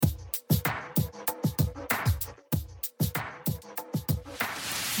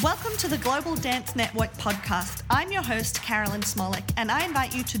Welcome to the Global Dance Network podcast. I'm your host, Carolyn Smolik, and I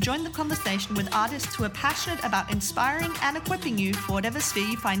invite you to join the conversation with artists who are passionate about inspiring and equipping you for whatever sphere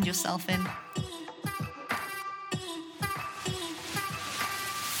you find yourself in.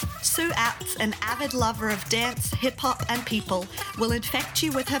 Sue Apps, an avid lover of dance, hip-hop and people, will infect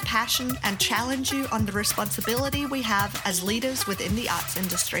you with her passion and challenge you on the responsibility we have as leaders within the arts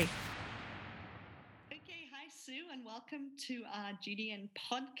industry. Okay, hi Sue, and welcome to our GDN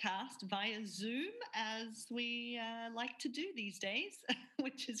podcast via Zoom, as we like to do these days,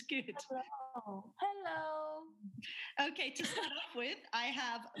 which is good. Hello. Okay, to start off with, I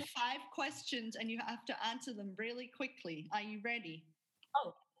have 5 questions and you have to answer them really quickly. Are you ready?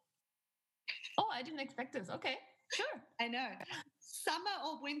 Oh, I didn't expect this. Okay, sure. I know. Summer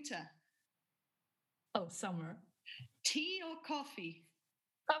or winter? Oh, summer. Tea or coffee?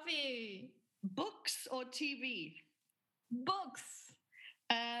 Coffee. Books or TV? Books.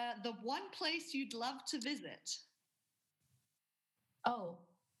 The one place you'd love to visit? Oh,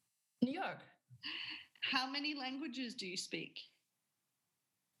 New York. How many languages do you speak?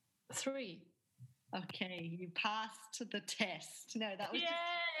 3. Okay, you passed the test. No, that was just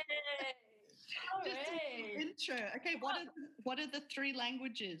an intro. Okay, what are the 3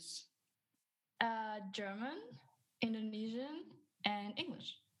 languages? German, Indonesian, and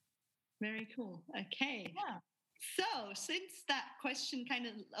English. Very cool. Okay. Yeah. So, since that question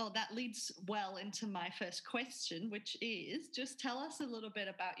that leads well into my first question, which is just tell us a little bit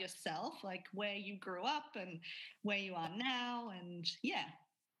about yourself, like where you grew up and where you are now, and yeah.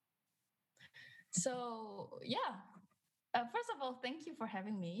 So, first of all, thank you for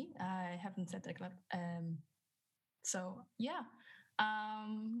having me. I haven't said that.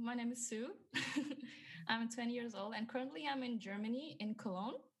 My name is Sue. I'm 20 years old, and currently I'm in Germany, in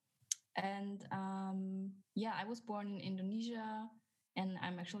Cologne. And I was born in Indonesia, and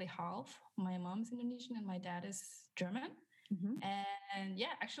I'm actually half. My mom's Indonesian and my dad is German. Mm-hmm. And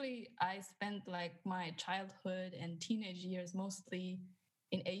actually I spent like my childhood and teenage years mostly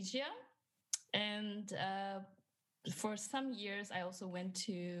in Asia. And for some years I also went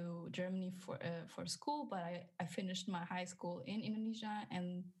to Germany for school, but I finished my high school in Indonesia,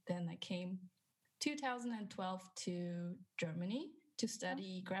 and then I came 2012 to Germany to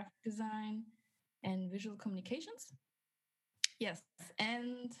study graphic design and visual communications. Yes.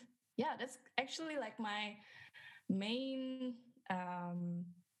 And that's actually like my main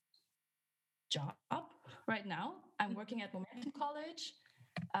job right now. I'm working at Momentum College.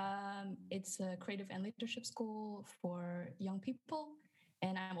 It's a creative and leadership school for young people.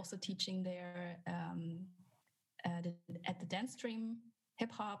 And I'm also teaching there at the dance stream,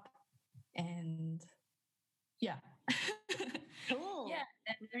 hip hop, and yeah. Cool. Yeah,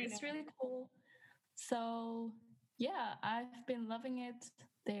 it's really cool. So I've been loving it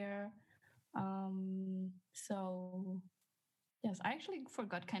there. Yes, I actually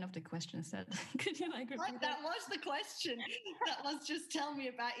forgot kind of the question said. Could you like repeat that? Was the question. That was just tell me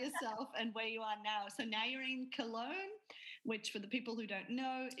about yourself and where you are now. So now you're in Cologne, which for the people who don't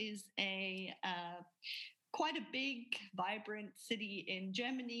know is a quite a big, vibrant city in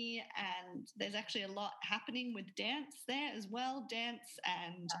Germany, and there's actually a lot happening with dance there as well. Dance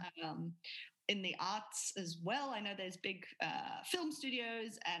and in the arts as well. I know there's big film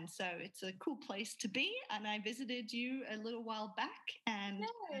studios, and so it's a cool place to be. And I visited you a little while back, and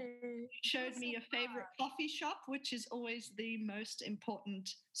you showed me your favorite coffee shop, which is always the most important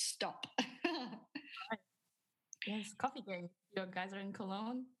stop. Yes, Coffee Gang. You guys are in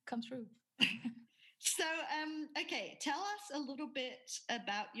Cologne. Come through. So, okay, tell us a little bit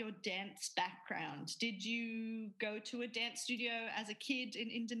about your dance background. Did you go to a dance studio as a kid in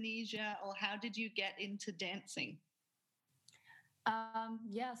Indonesia, or how did you get into dancing?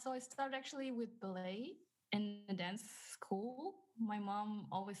 So I started actually with ballet in a dance school. My mom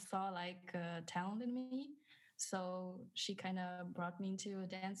always saw like talent in me. So she kind of brought me into a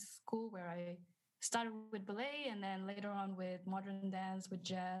dance school where I started with ballet, and then later on with modern dance, with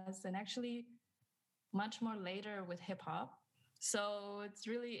jazz, and actually much more later with hip hop. So it's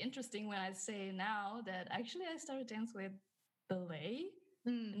really interesting when I say now that actually I started dance with ballet.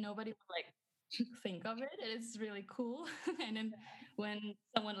 Nobody would like think of it. It's really cool. And then when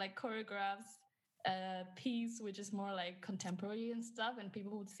someone like choreographs a piece which is more like contemporary and stuff, and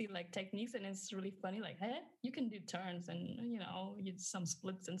people would see like techniques, and it's really funny, like, hey, you can do turns and you do some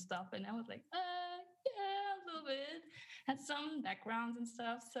splits and stuff. And I was like, a little bit, had some backgrounds and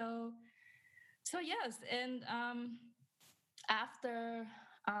stuff. So yes, and after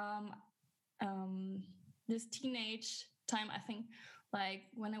this teenage time, I think Like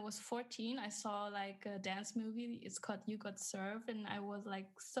when I was 14, I saw like a dance movie. It's called You Got Served, and I was like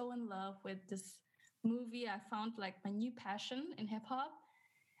so in love with this movie. I found like my new passion in hip hop,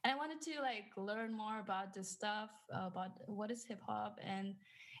 and I wanted to like learn more about this stuff, about what is hip hop. And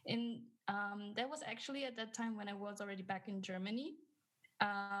in that was actually at that time when I was already back in Germany,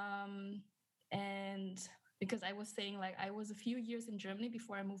 um, and because I was saying like I was a few years in Germany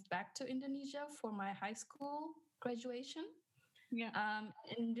before I moved back to Indonesia for my high school graduation. Yeah.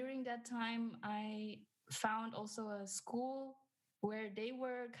 And during that time, I found also a school where they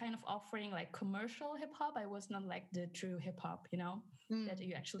were kind of offering like commercial hip hop. I was not like the true hip hop, that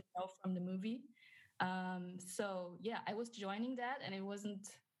you actually know from the movie. So yeah, I was joining that, and it wasn't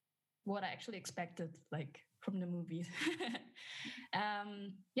what I actually expected, like from the movies.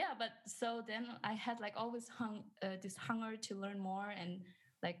 Yeah, but so then I had like always this hunger to learn more and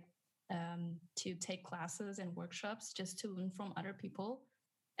like to take classes and workshops just to learn from other people.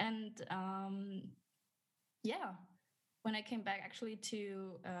 And yeah, when I came back actually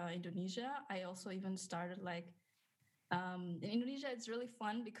to Indonesia, I also even started like in Indonesia. It's really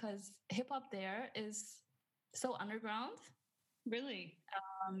fun because hip hop there is so underground. Really?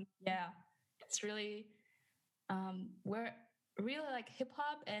 Yeah, it's really where really like hip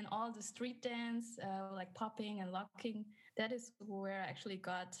hop and all the street dance, like popping and locking. That is where I actually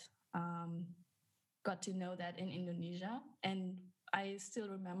got to know that in Indonesia. And I still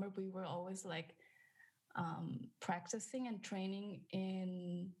remember we were always like practicing and training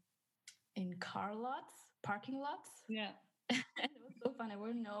in car lots, parking lots. Yeah. And it was so fun. There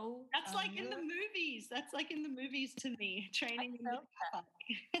were no. That's like in the movies. That's like in the movies to me. Training in the car.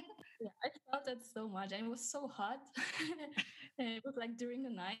 Yeah, I felt that so much, and it was so hot. And it was like during the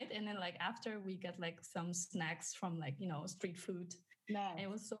night, and then like after we got like some snacks from like street food. Nice. And it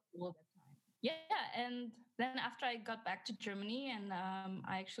was so cool that time. Yeah, and then after I got back to Germany, and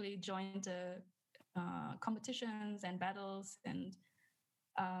I actually joined the competitions and battles, and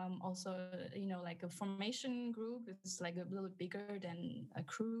also like a formation group. It's like a little bigger than a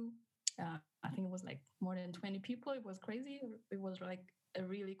crew. I think it was like more than 20 people. It was crazy. It was like a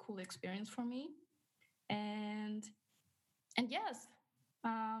really cool experience for me. And yes,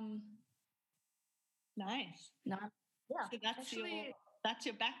 nice. yeah. So that's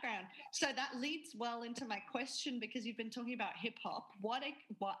your background. So that leads well into my question, because you've been talking about hip hop.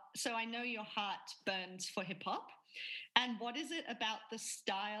 So I know your heart burns for hip hop. And what is it about the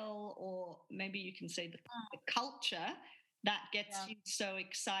style, or maybe you can say the culture, that gets you so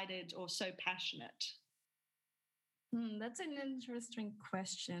excited or so passionate? That's an interesting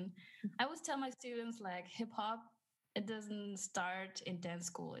question. I always tell my students like hip hop, it doesn't start in dance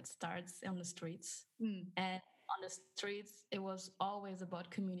school. It starts on the streets. And on the streets, it was always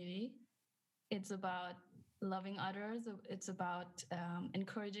about community. It's about loving others. It's about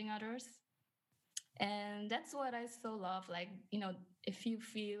encouraging others. And that's what I so love. Like, if you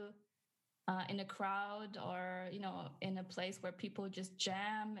feel in a crowd or, in a place where people just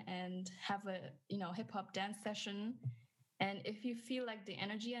jam and have a, hip hop dance session. And if you feel like the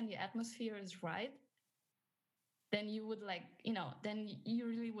energy and the atmosphere is right, then you would like, then you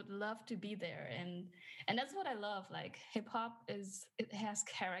really would love to be there. And that's what I love. Like hip hop it has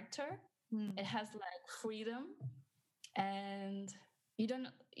character. It has like freedom, and you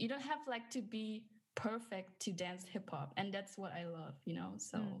don't have like to be perfect to dance hip hop. And that's what I love,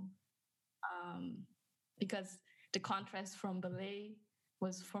 so because the contrast from ballet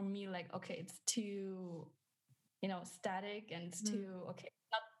was for me like, okay, it's too static, and it's too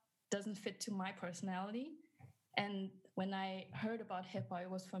that doesn't fit to my personality. And when I heard about hip hop, it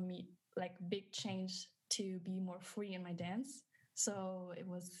was for me like big change to be more free in my dance. So it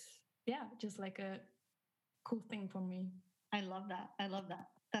was just like a cool thing for me. I love that.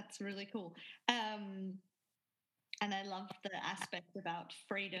 That's really cool. And I love the aspect about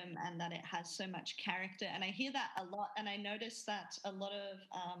freedom and that it has so much character. And I hear that a lot. And I notice that a lot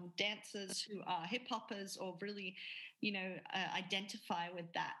of dancers who are hip hoppers or really, identify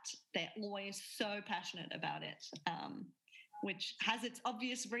with that, they're always so passionate about it, which has its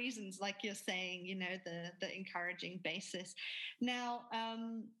obvious reasons, like you're saying, the encouraging basis. Now,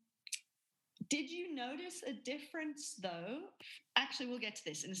 did you notice a difference though? Actually, we'll get to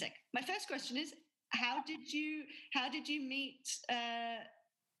this in a sec. My first question is, how did you meet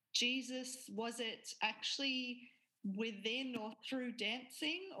Jesus? Was it actually within or through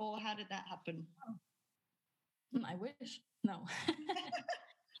dancing, or how did that happen? I wish. No.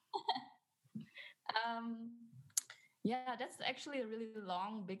 Yeah, that's actually a really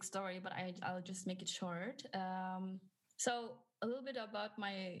long, big story, but I'll just make it short. So a little bit about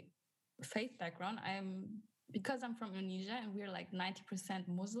my faith background. I'm because I'm from Indonesia and we're like 90%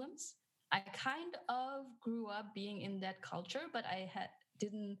 Muslims, I kind of grew up being in that culture, but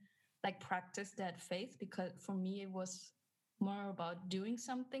didn't like practice that faith, because for me it was more about doing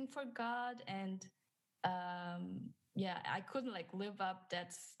something for God. And yeah, I couldn't like live up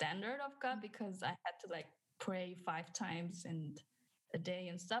that standard of God because I had to like pray 5 times and a day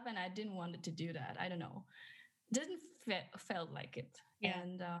and stuff, and I didn't want to do that. I don't know, didn't felt like it. Yeah.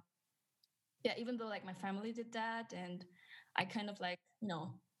 And yeah, even though like my family did that, and I kind of like,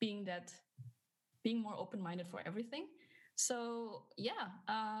 being more open-minded for everything. So yeah,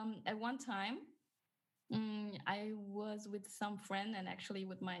 at one time, I was with some friend, and actually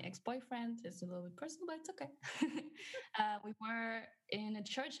with my ex-boyfriend. It's a little bit personal, but it's okay. We were in a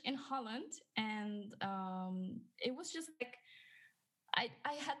church in Holland, and it was just like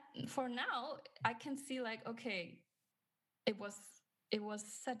I had, for now I can see like, okay, it was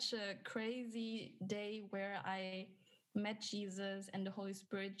such a crazy day where I met Jesus, and the Holy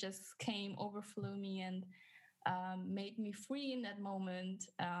Spirit just came, overflew me, and made me free in that moment.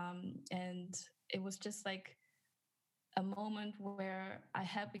 And it was just like a moment where I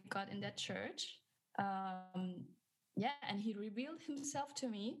happy got in that church. Yeah, and he revealed himself to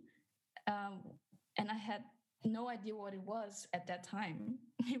me. Um, and I had no idea what it was at that time.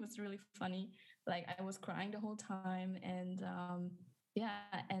 It was really funny. Like I was crying the whole time. And yeah,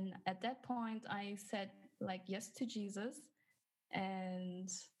 and at that point, I said like yes to Jesus, and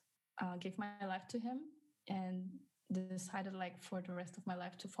gave my life to him, and decided like for the rest of my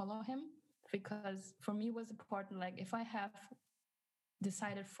life to follow him, because for me it was important, like if I have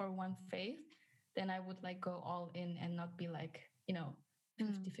decided for one faith, then I would like go all in and not be like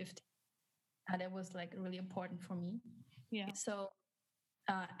 50-50. And that was like really important for me. Yeah. So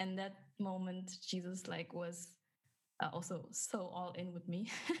and that moment Jesus like was also so all in with me.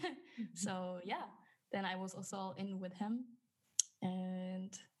 So yeah, then I was also all in with him.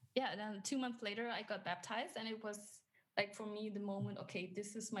 And yeah, then 2 months later I got baptized, and it was like for me the moment, okay,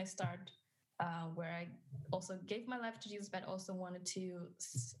 this is my start, where I also gave my life to Jesus, but also wanted to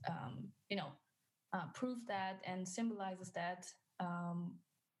prove that and symbolizes that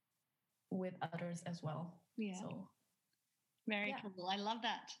with others as well. Yeah. So very cool. I love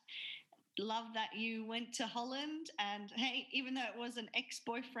that. Love that you went to Holland, and hey, even though it was an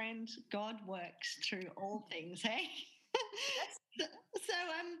ex-boyfriend, God works through all things, hey? So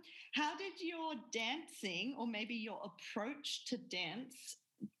how did your dancing, or maybe your approach to dance,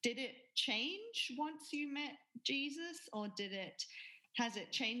 did it change once you met Jesus, or has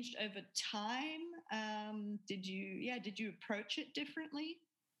it changed over time? Did you approach it differently?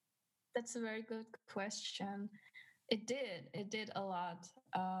 That's a very good question. It did a lot.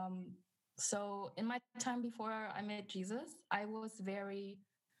 So in my time before I met Jesus, I was very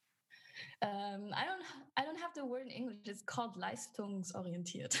I don't have the word in English. It's called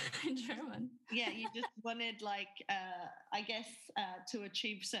leistungsorientiert in German. Yeah, you just wanted like I guess to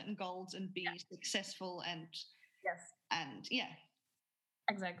achieve certain goals and be successful, and yes, and yeah.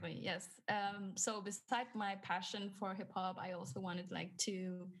 Exactly. Yes. So beside my passion for hip hop, I also wanted like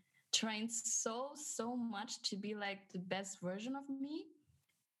to train so much to be like the best version of me.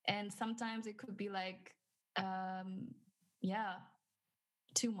 And sometimes it could be like yeah,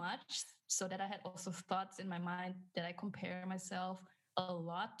 too much, so that I had also thoughts in my mind that I compare myself a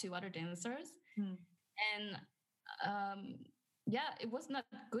lot to other dancers. And yeah, it was not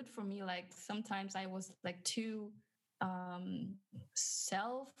good for me. Like sometimes I was like too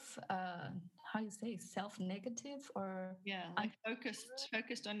self how you say, self negative, or yeah, like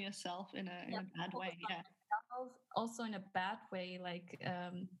focused on yourself in a bad way. Yeah, also in a bad way. Like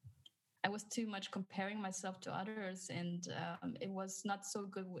I was too much comparing myself to others, and it was not so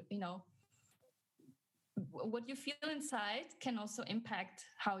good. What you feel inside can also impact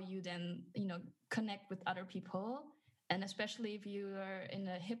how you then connect with other people. And especially if you are in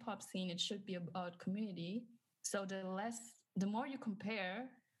a hip hop scene, it should be about community. So the more you compare,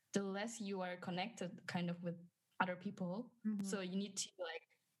 the less you are connected kind of with other people. So you need to like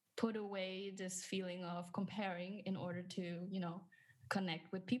put away this feeling of comparing in order to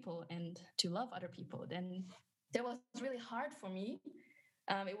connect with people and to love other people. Then that was really hard for me.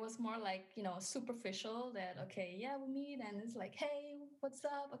 It was more like superficial, that okay, yeah, we meet and it's like, hey, what's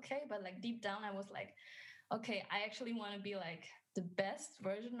up, okay, but like deep down I was like, okay, I actually want to be like the best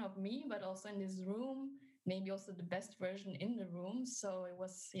version of me, but also in this room, maybe also the best version in the room. So it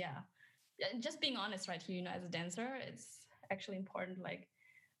was, yeah, just being honest right here, as a dancer, it's actually important, like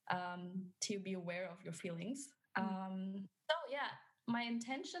to be aware of your feelings. So yeah, my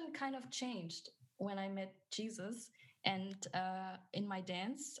intention kind of changed when I met Jesus. And in my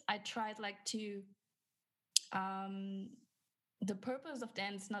dance, I tried like to um, the purpose of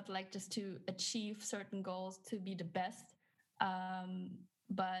dance not like just to achieve certain goals to be the best,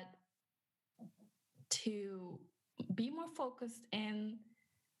 but to be more focused in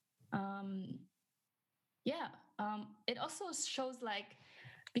um, yeah it also shows like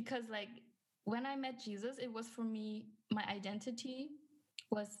because like when I met Jesus, it was for me my identity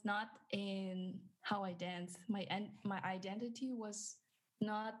was not in how I dance. My identity was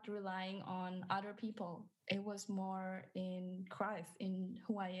not relying on other people. It was more in Christ, in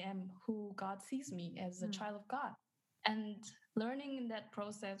who I am, who God sees me as a child of God. And learning in that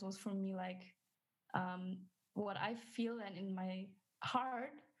process was for me like um, what I feel and in my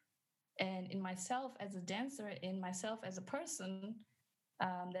heart and in myself as a dancer, in myself as a person,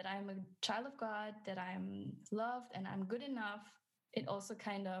 that I'm a child of God, that I'm loved and I'm good enough. It also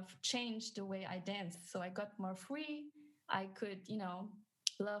kind of changed the way I danced. So I got more free. I could,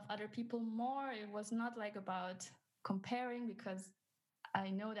 love other people more. It was not like about comparing because I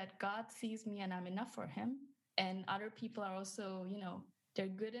know that God sees me and I'm enough for him. And other people are also, they're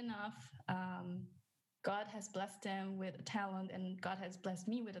good enough. God has blessed them with a talent and God has blessed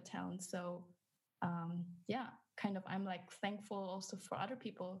me with a talent. So, yeah, kind of, I'm like thankful also for other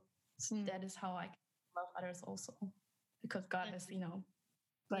people. So that is how I can love others also because God has,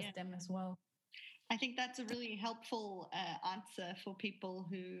 blessed them as well. I think that's a really helpful answer for people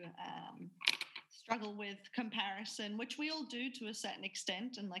who struggle with comparison, which we all do to a certain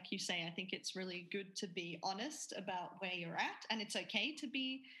extent. And like you say, I think it's really good to be honest about where you're at, and it's okay to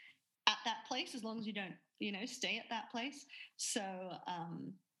be at that place as long as you don't, stay at that place. So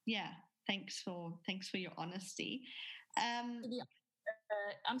yeah, thanks for your honesty.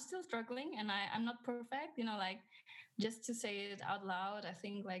 I'm still struggling and I'm not perfect, like just to say it out loud. I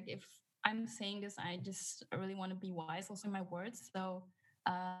think like if I'm saying this, I just really want to be wise also in my words. So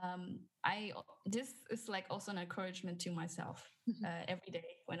I this is like also an encouragement to myself every day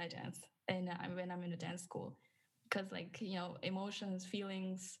when I dance and when I'm in a dance school, because like emotions,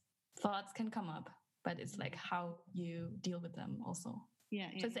 feelings, thoughts can come up, but it's like how you deal with them also.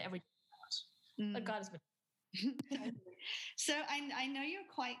 So it's every but God is with So I know you're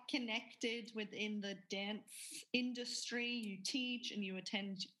quite connected within the dance industry. You teach and you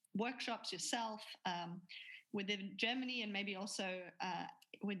attend workshops yourself within Germany and maybe also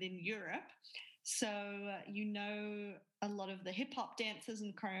within Europe. So you know a lot of the hip hop dancers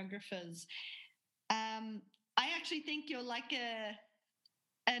and choreographers. I actually think you're like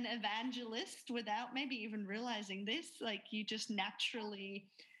an evangelist without maybe even realizing this. Like you just naturally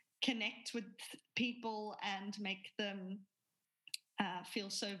connect with people and make them feel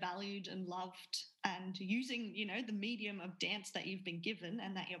so valued and loved, and using the medium of dance that you've been given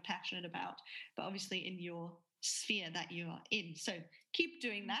and that you're passionate about, but obviously in your sphere that you are in. So keep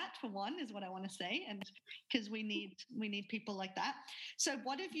doing that, for one, is what I want to say, and because we need people like that. So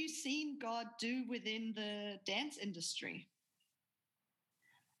what have you seen God do within the dance industry?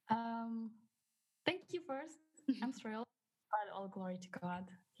 Thank you first. I'm thrilled. All glory to God.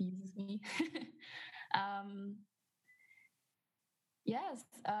 He uses me. Yes,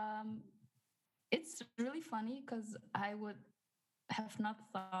 it's really funny because I would have not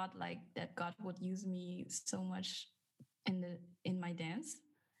thought like that God would use me so much in my dance.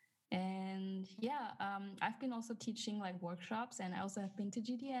 And yeah, I've been also teaching like workshops, and I also have been to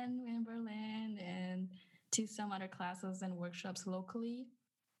GDN in Berlin and to some other classes and workshops locally.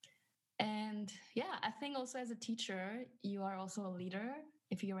 And yeah, I think also as a teacher, you are also a leader.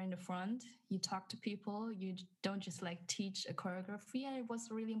 If you're in the front, you talk to people, you don't just like teach a choreography. And it was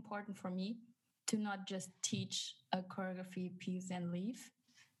really important for me to not just teach a choreography piece and leave,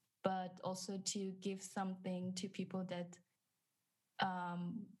 but also to give something to people that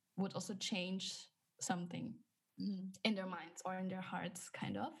would also change something in their minds or in their hearts,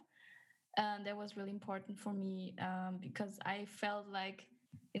 kind of. And that was really important for me because I felt like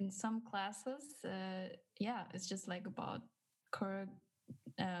in some classes, it's just like about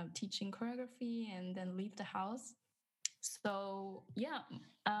teaching choreography and then leave the house. So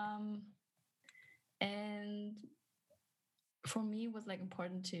and for me, it was like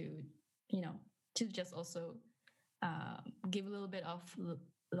important to to just also give a little bit of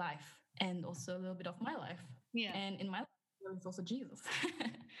life and also a little bit of my life. Yeah. And in my life, there was also Jesus.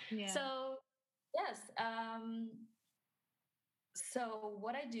 Yeah. So yes. So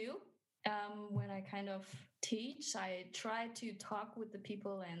what I do when I kind of teach, I try to talk with the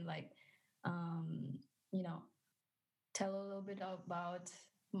people and like, tell a little bit about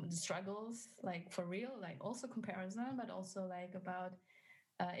the struggles, like for real, like also comparison, but also like about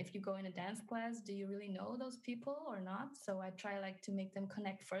if you go in a dance class, do you really know those people or not? So I try like to make them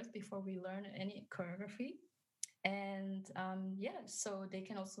connect first before we learn any choreography. And yeah, so they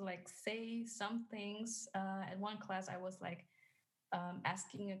can also like say some things. At one class, I was like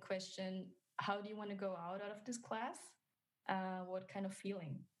asking a question: how do you want to go out of this class? What kind of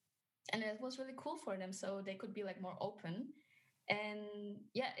feeling? And it was really cool for them, so they could be like more open. And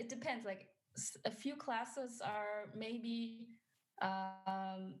yeah, it depends. Like a few classes are maybe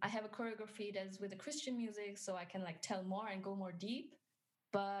I have a choreography that's with the Christian music, so I can like tell more and go more deep.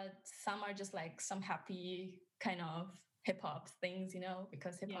 But some are just like some happy kind of hip hop things,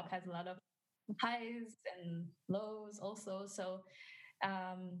 because hip hop has a lot of highs and lows also. So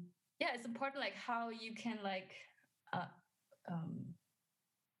yeah, it's important like how you can like uh, um,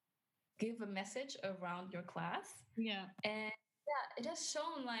 give a message around your class. Yeah. And yeah, it has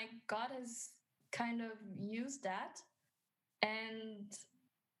shown like God has kind of used that. And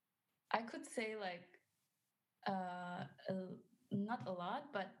I could say like uh, not a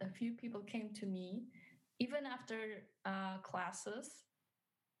lot, but a few people came to me even after classes,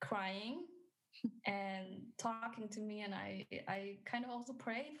 crying and talking to me, and I kind of also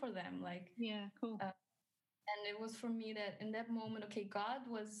prayed for them, like Yeah, cool. And it was for me that in that moment, okay, God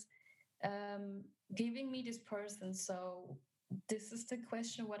was giving me this person, so this is the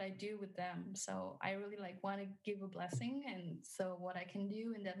question what I do with them. So I really like want to give a blessing, and so what I can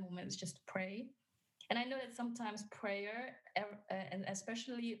do in that moment is just pray. And I know that sometimes prayer, and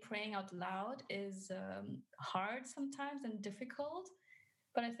especially praying out loud, is hard sometimes and difficult.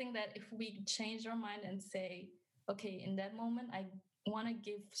 But I think that if we change our mind and say, okay, in that moment, I want to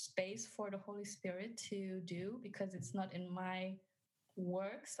give space for the Holy Spirit to do, because it's not in my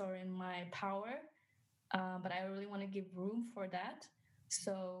works or in my power, but I really want to give room for that.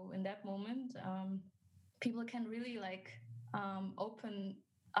 So in that moment, people can really like open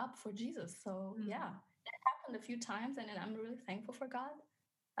up for Jesus. So yeah, it happened a few times, and I'm really thankful for God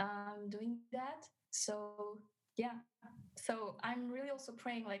doing that. So yeah, so I'm really also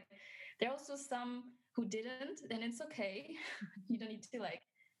praying. Like there are also some who didn't, and it's okay. You don't need to like,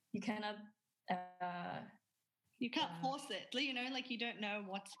 you cannot. You can't force it, like you don't know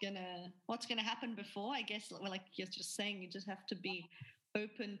what's gonna happen before. I guess, like you're just saying, you just have to be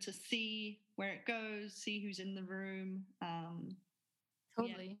open to see where it goes, see who's in the room.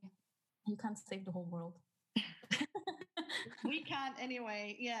 Totally, you can't save the whole world. We can't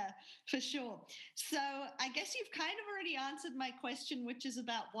anyway. Yeah, for sure. So I guess you've kind of already answered my question, which is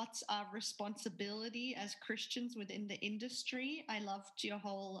about what's our responsibility as Christians within the industry. I loved your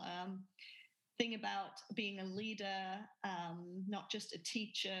whole thing about being a leader, not just a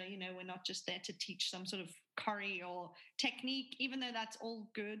teacher. We're not just there to teach some sort of choreo or technique, even though that's all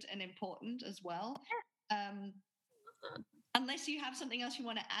good and important as well. Unless you have something else you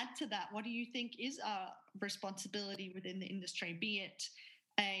want to add to that, what do you think is our responsibility within the industry, be it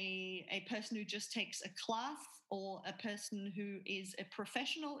a person who just takes a class, or a person who is a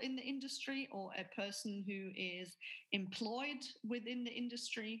professional in the industry, or a person who is employed within the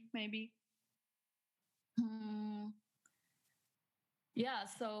industry, maybe? Yeah,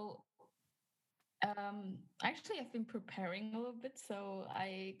 so actually I've been preparing a little bit, so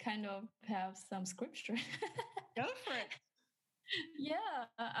I kind of have some scripture. Go for it. Yeah,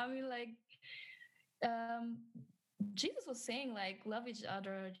 I mean, like Jesus was saying like, love each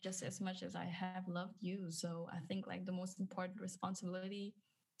other just as much as I have loved you. So I think like the most important responsibility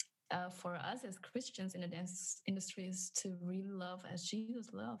for us as Christians in the dance industry is to really love as Jesus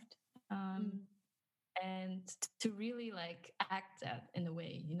loved. And to really like act that in a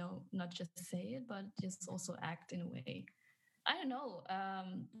way, not just say it, but just also act in a way. I don't know.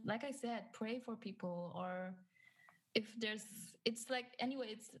 Like I said, pray for people, or if there's, it's like,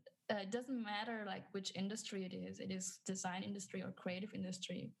 anyway, it doesn't matter like which industry it is design industry or creative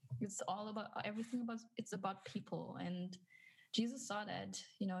industry. It's all about everything about, it's about people. And Jesus saw that,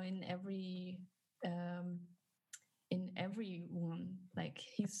 in everyone. Like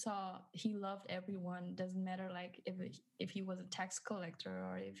he loved everyone. Doesn't matter like if he was a tax collector,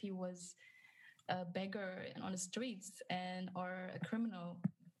 or if he was a beggar on the streets, or a criminal.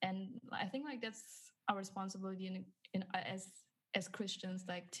 And I think like that's our responsibility as Christians,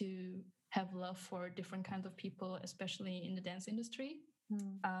 like to have love for different kinds of people, especially in the dance industry.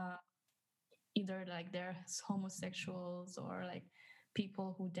 Either like they're homosexuals, or like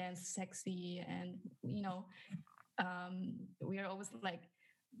people who dance sexy, and we are always like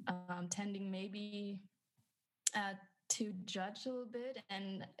tending maybe to judge a little bit,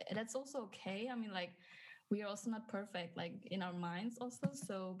 and that's also okay. I mean, like we are also not perfect, like in our minds also.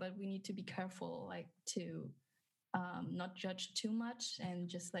 So, but we need to be careful, like to not judge too much, and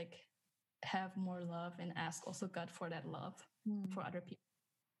just like have more love, and ask also God for that love for other people.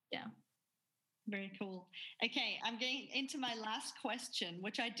 Yeah. Very cool. Okay, I'm getting into my last question,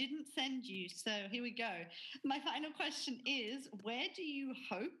 which I didn't send you. So here we go. My final question is, where do you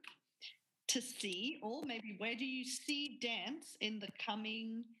hope to see, or maybe where do you see dance in the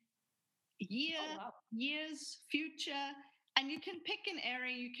coming years, future? And you can pick an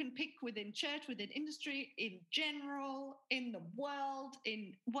area, you can pick within church, within industry, in general, in the world,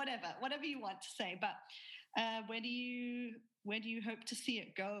 in whatever you want to say. But where do you hope to see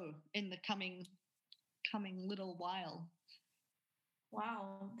it go in the coming little while?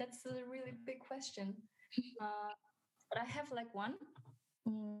 Wow, that's a really big question. But I have like one.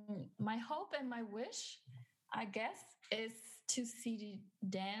 My hope and my wish, I guess, is to see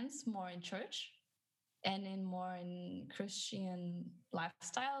dance more in church and in Christian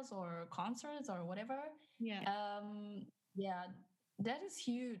lifestyles or concerts or whatever. Yeah. Yeah, that is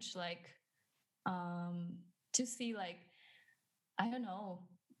huge. Like, to see, like, I don't know,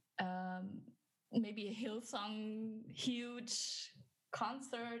 maybe a Hillsong huge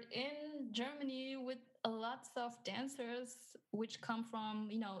concert in Germany with lots of dancers which come from,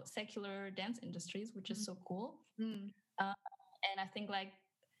 secular dance industries, which is so cool. And I think like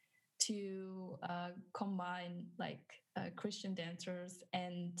to combine like Christian dancers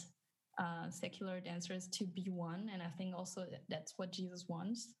and secular dancers to be one. And I think also that's what Jesus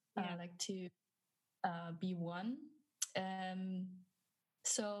wants, like to be one.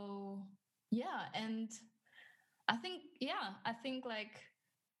 So yeah, and I think like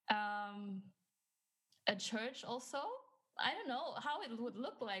a church also, I don't know how it would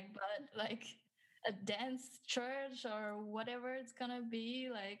look like, but like a dance church or whatever it's gonna be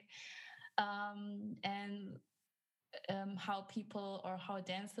like, and how people or how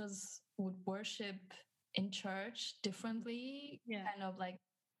dancers would worship in church differently, kind of like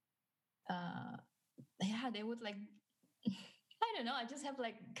they would like I don't know, I just have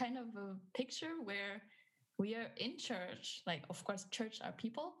like kind of a picture where we are in church, like of course church are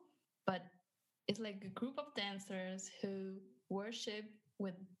people, but it's like a group of dancers who worship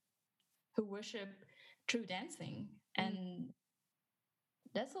through dancing. And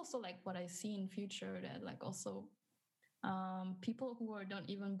that's also like what I see in future, that like also people who don't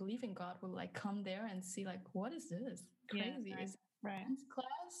even believe in God will like come there and see like, what is this? Crazy. Yeah, right, is it dance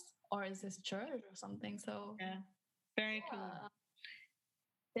class or is this church or something? So very cool.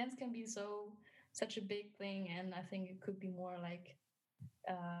 Dance can be such a big thing, and I think it could be more like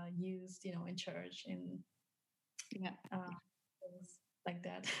used, in church, in things like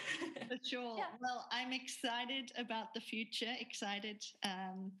that. For sure. Yeah. Well, I'm excited about the future, excited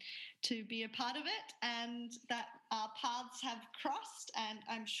to be a part of it, and that our paths have crossed, and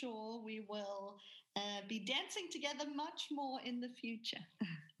I'm sure we will be dancing together much more in the future.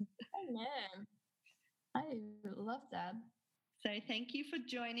 Amen. I love that. So thank you for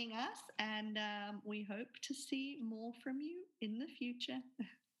joining us, and we hope to see more from you in the future.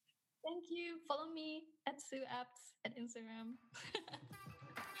 Thank you. Follow me at Sue Apps at Instagram.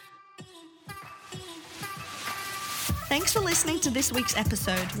 Thanks for listening to this week's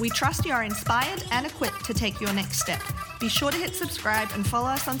episode. We trust you are inspired and equipped to take your next step. Be sure to hit subscribe and follow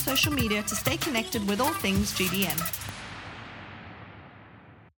us on social media to stay connected with all things GDM.